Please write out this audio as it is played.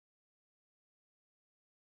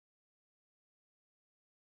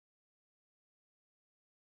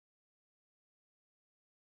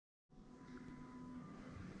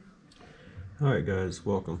Alright guys,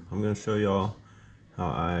 welcome. I'm going to show y'all how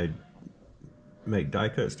I make die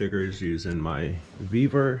cut stickers using my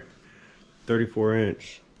Vevor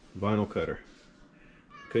 34-inch vinyl cutter.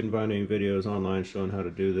 Couldn't find any videos online showing how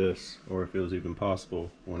to do this, or if it was even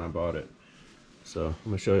possible when I bought it. So I'm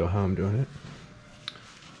going to show you how I'm doing it.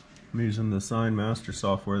 I'm using the Sign Master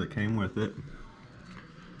software that came with it.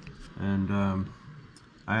 And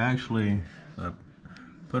I actually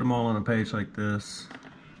put them all on a page like this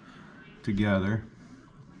together.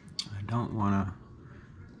 I don't want to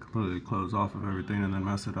completely close off of everything and then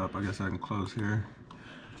mess it up. I guess I can close here,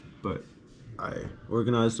 but I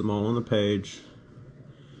organized them all on the page.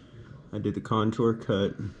 I did the contour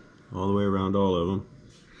cut all the way around all of them,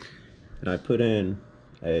 and I put in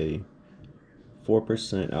a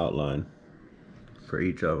 4% outline for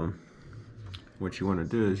each of them. What you want to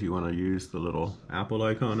do is you want to use the little apple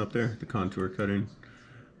icon up there, the contour cutting,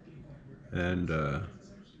 and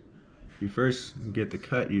you first get the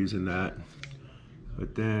cut using that,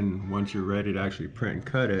 but then once you're ready to actually print and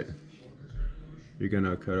cut it, you're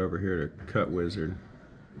gonna cut over here to Cut Wizard.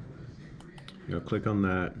 You'll click on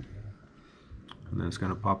that, and then it's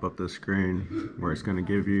gonna pop up this screen where it's gonna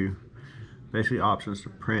give you basically options to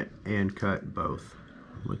print and cut both.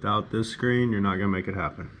 Without this screen, you're not gonna make it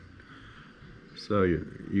happen. So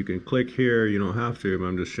you can click here, you don't have to, but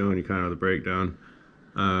I'm just showing you kind of the breakdown.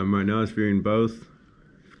 Right now it's viewing both.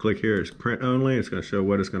 Click here, it's print only. It's going to show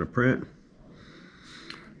what it's going to print.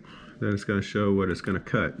 Then it's going to show what it's going to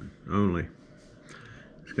cut only.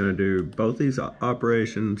 It's going to do both these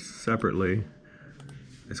operations separately.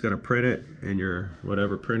 It's going to print it in your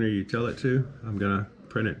whatever printer you tell it to. I'm going to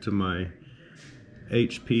print it to my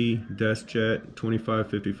HP DeskJet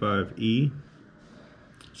 2555E.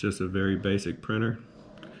 It's just a very basic printer.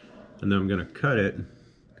 And then I'm going to cut it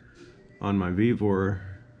on my Vevor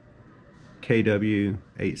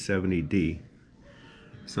KW870D.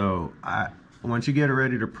 So once you get it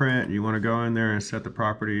ready to print, you want to go in there and set the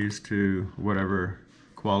properties to whatever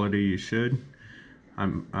quality you should.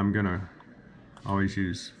 I'm gonna always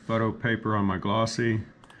use photo paper on my glossy, and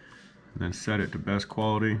then set it to best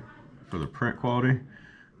quality for the print quality.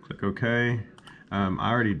 Click OK. I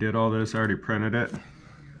already did all this. I already printed it.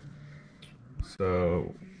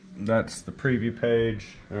 So that's the preview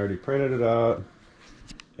page. I already printed it out.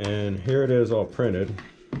 And here it is all printed.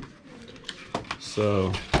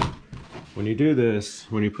 So when you do this,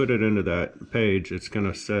 when you put it into that page, it's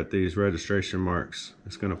going to set these registration marks.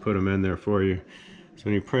 It's going to put them in there for you. So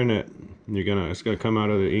when you print it, it's going to come out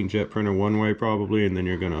of the inkjet printer one way probably, and then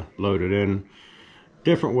you're going to load it in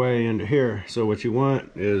different way into here. So what you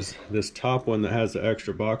want is this top one that has the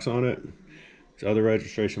extra box on it. The other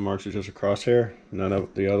registration marks are just a crosshair. None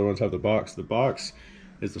of the other ones have the box. The box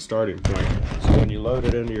is the starting point. So when you load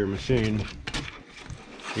it into your machine,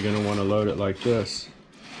 you're going to want to load it like this,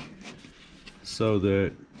 so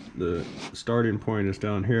that the starting point is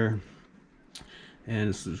down here. And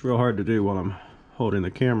it's real hard to do while I'm holding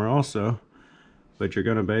the camera also, but you're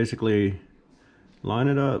going to basically line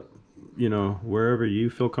it up, you know, wherever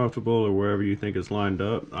you feel comfortable or wherever you think is lined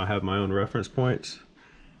up. I have my own reference points.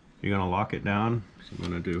 You're going to lock it down. So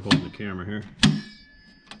I'm going to do holding the camera here.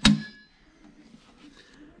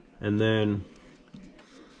 And then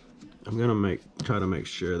I'm gonna try to make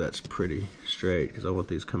sure that's pretty straight, because I want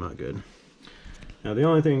these to come out good. Now the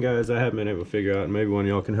only thing, guys, I haven't been able to figure out, and maybe one of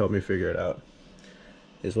y'all can help me figure it out,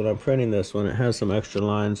 is when I'm printing this one, it has some extra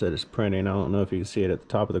lines that it's printing. I don't know if you can see it at the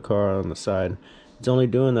top of the car or on the side. It's only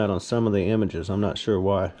doing that on some of the images. I'm not sure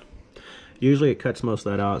why. Usually it cuts most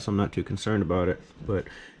of that out, so I'm not too concerned about it. But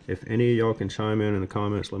if any of y'all can chime in the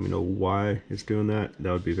comments, let me know why it's doing that.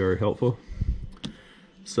 That would be very helpful.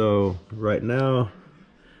 So right now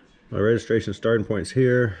my registration starting point's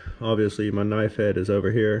here. Obviously my knife head is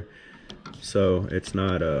over here, so it's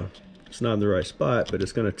not in the right spot, but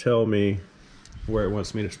it's going to tell me where it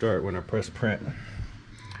wants me to start when I press print.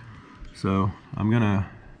 So I'm gonna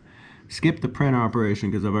skip the print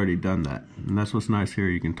operation because I've already done that, and that's what's nice here.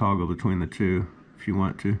 You can toggle between the two if you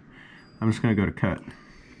want to. I'm just going to go to cut.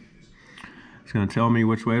 It's going to tell me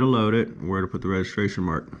which way to load it, where to put the registration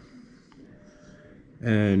mark.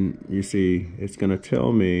 And you see, it's going to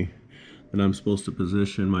tell me that I'm supposed to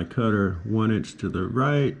position my cutter 1 inch to the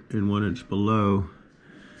right and 1 inch below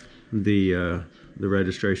the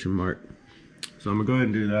registration mark. So I'm going to go ahead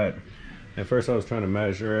and do that. At first I was trying to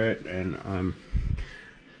measure it, and I'm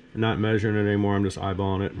not measuring it anymore. I'm just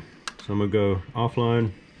eyeballing it. So I'm going to go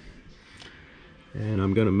offline, and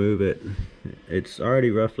I'm going to move it. It's already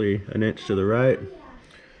roughly 1 inch to the right,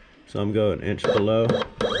 so I'm going 1 inch below.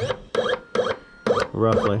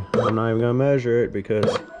 Roughly. I'm not even going to measure it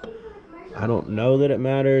because I don't know that it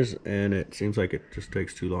matters, and it seems like it just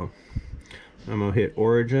takes too long. I'm gonna hit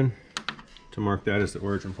origin to mark that as the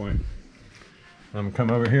origin point. I'm gonna come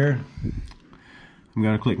over here. I'm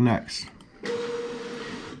gonna click next.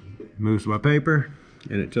 Moves my paper,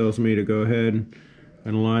 and it tells me to go ahead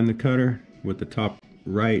and align the cutter with the top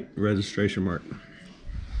right registration mark.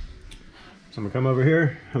 So I'm gonna come over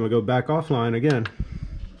here. I'm gonna go back offline again.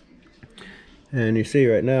 And you see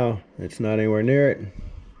right now, it's not anywhere near it.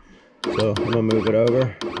 So I'm gonna move it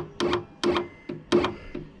over.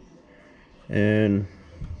 And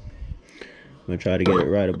I'm gonna try to get it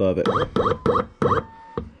right above it.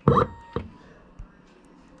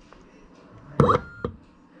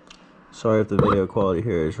 Sorry if the video quality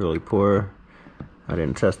here is really poor. I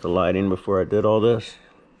didn't test the lighting before I did all this.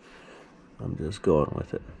 I'm just going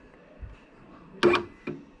with it.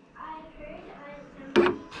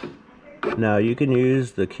 Now you can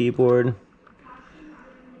use the keyboard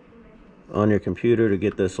on your computer to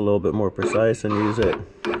get this a little bit more precise and move it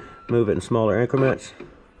in smaller increments.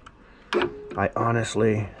 I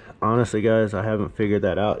honestly guys, I haven't figured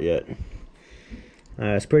that out yet.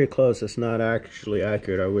 It's pretty close. It's not actually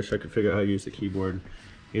accurate. I wish I could figure out how to use the keyboard.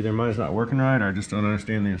 Either mine's not working right or I just don't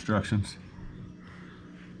understand the instructions.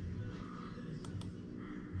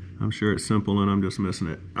 I'm sure it's simple and I'm just missing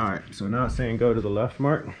it. Alright, so now it's saying go to the left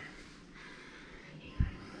mark.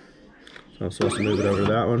 So I'm supposed to move it over to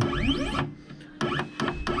that one.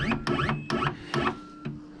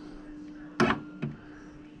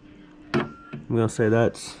 I'm gonna say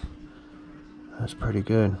that's pretty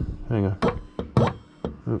good. Hang on.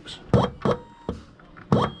 Oops.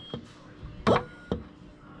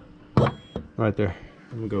 Right there.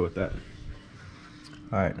 I'm gonna go with that.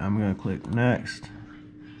 Alright, I'm gonna click next.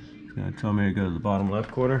 It's gonna tell me to go to the bottom left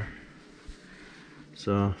corner.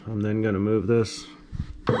 So I'm then gonna move this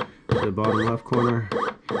to the bottom left corner.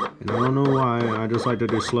 And I don't know why, I just like to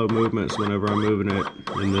do slow movements whenever I'm moving it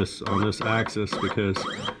on this axis, because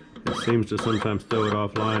it seems to sometimes throw it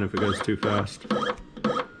offline if it goes too fast.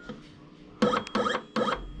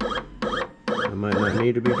 I might not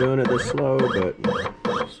need to be doing it this slow, but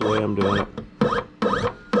that's the way I'm doing it.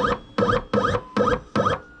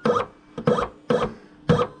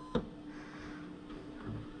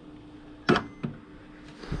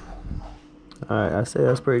 Alright, I say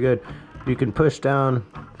that's pretty good. You can push down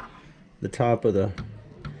the top of the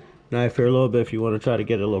knife here a little bit if you want to try to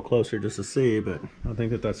get it a little closer just to see, but I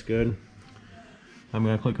think that that's good. I'm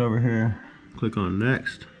going to click over here, click on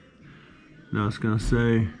next. Now it's going to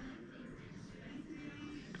say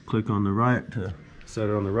click on the right to set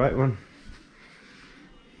it on the right one.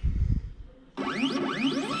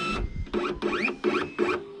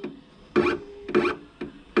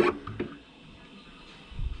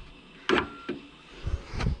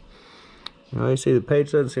 Now you see the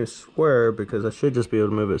page doesn't seem square because I should just be able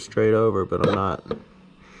to move it straight over, but I'm not.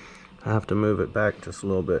 I have to move it back just a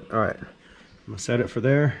little bit. Alright, I'm going to set it for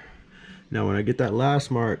there. Now when I get that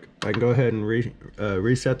last mark, I can go ahead and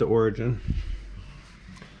reset the origin.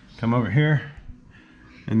 Come over here,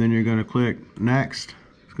 and then you're going to click next.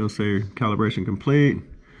 It's going to say calibration complete,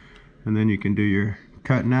 and then you can do your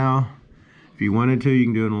cut now. If you wanted to, you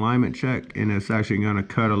can do an alignment check, and it's actually going to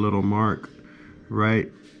cut a little mark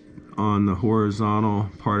right on the horizontal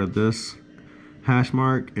part of this hash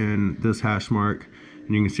mark and this hash mark,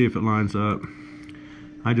 and you can see if it lines up.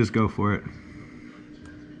 I just go for it.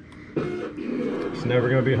 It's never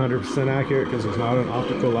going to be 100% accurate because there's not an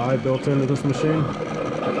optical eye built into this machine.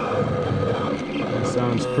 It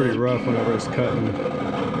sounds pretty rough whenever it's cutting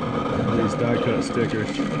these die cut stickers,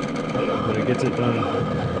 but it gets it done.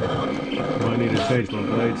 Might need to change my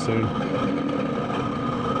blade soon.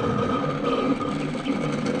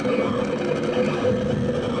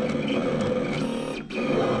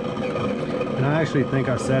 And I actually think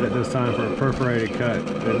I set it this time for a perforated cut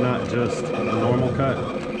and not just a normal cut.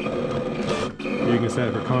 You can set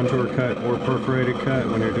it for contour cut or perforated cut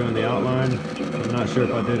when you're doing the outline. I'm not sure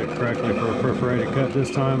if I did it correctly for a perforated cut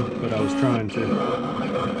this time, but I was trying to.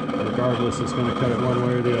 Regardless, it's going to cut it one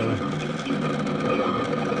way or the other.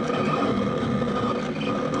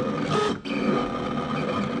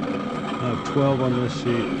 I have 12 on this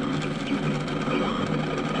sheet.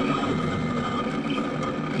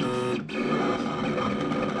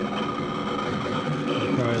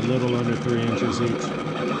 Probably a little under 3 inches each.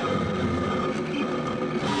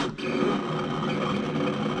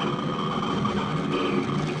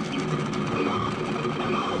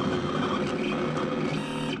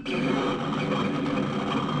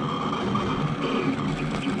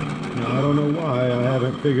 Now, I don't know why, I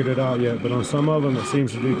haven't figured it out yet, but on some of them it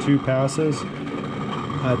seems to do 2 passes.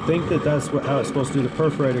 I think that's how it's supposed to do the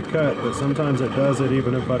perforated cut, but sometimes it does it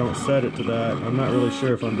even if I don't set it to that. I'm not really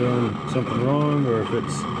sure if I'm doing something wrong or if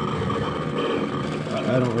it's...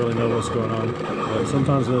 I don't really know what's going on. But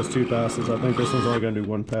sometimes it does 2 passes. I think this one's only going to do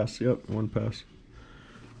 1 pass. Yep, 1 pass.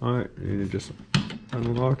 Alright, you need to just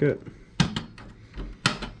unlock it.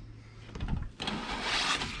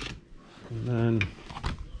 And then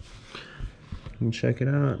you can check it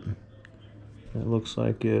out. It looks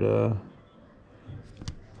like it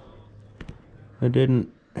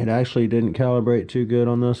actually didn't calibrate too good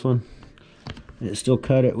on this one. It still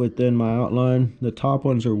cut it within my outline. The top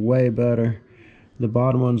ones are way better. The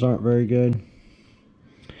bottom ones aren't very good.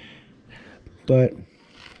 But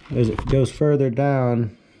as it goes further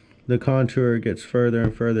down, the contour gets further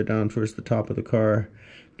and further down towards the top of the car.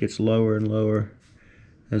 It gets lower and lower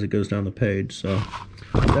as it goes down the page. So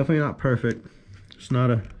definitely not perfect. It's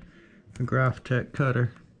not a Graph Tech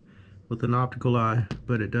cutter with an optical eye,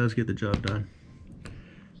 but it does get the job done.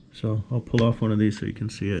 So I'll pull off one of these so you can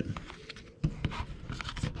see it.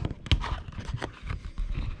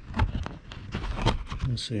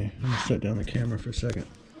 Let's see, I'm gonna set down the camera for a second.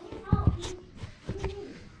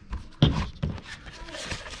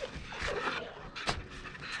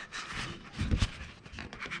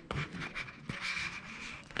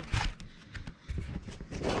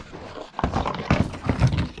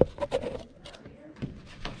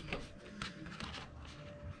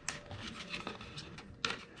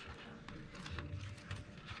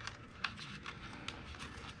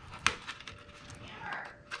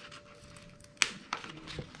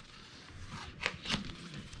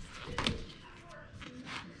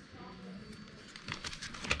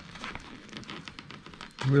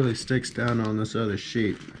 Really sticks down on this other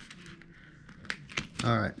sheet.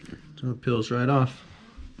 Alright, so it peels right off.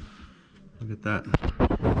 Look at that.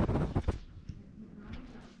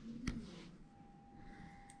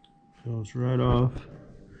 Peels right off.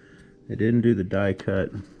 It didn't do the die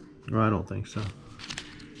cut. Or I don't think so.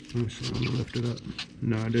 Let me see, let me lift it up.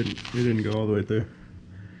 No, it didn't. It didn't go all the way through.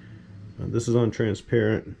 This is on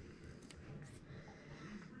transparent.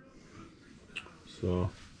 So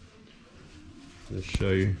just show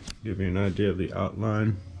you, give you an idea of the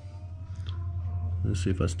outline. Let's see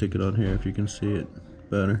if I stick it on here if you can see it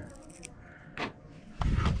better.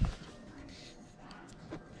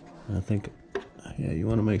 I think, yeah, you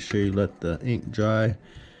want to make sure you let the ink dry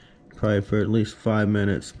probably for at least 5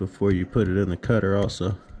 minutes before you put it in the cutter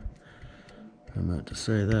also. I meant to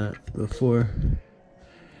say that before.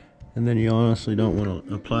 And then you honestly don't want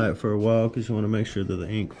to apply it for a while because you want to make sure that the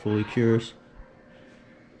ink fully cures.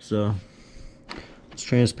 So it's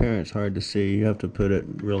transparent, it's hard to see. You have to put it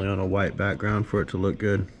really on a white background for it to look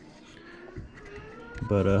good.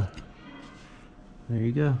 But there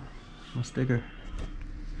you go, my sticker.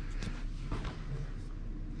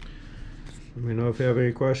 Let me know if you have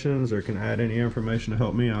any questions or can add any information to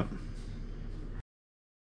help me out.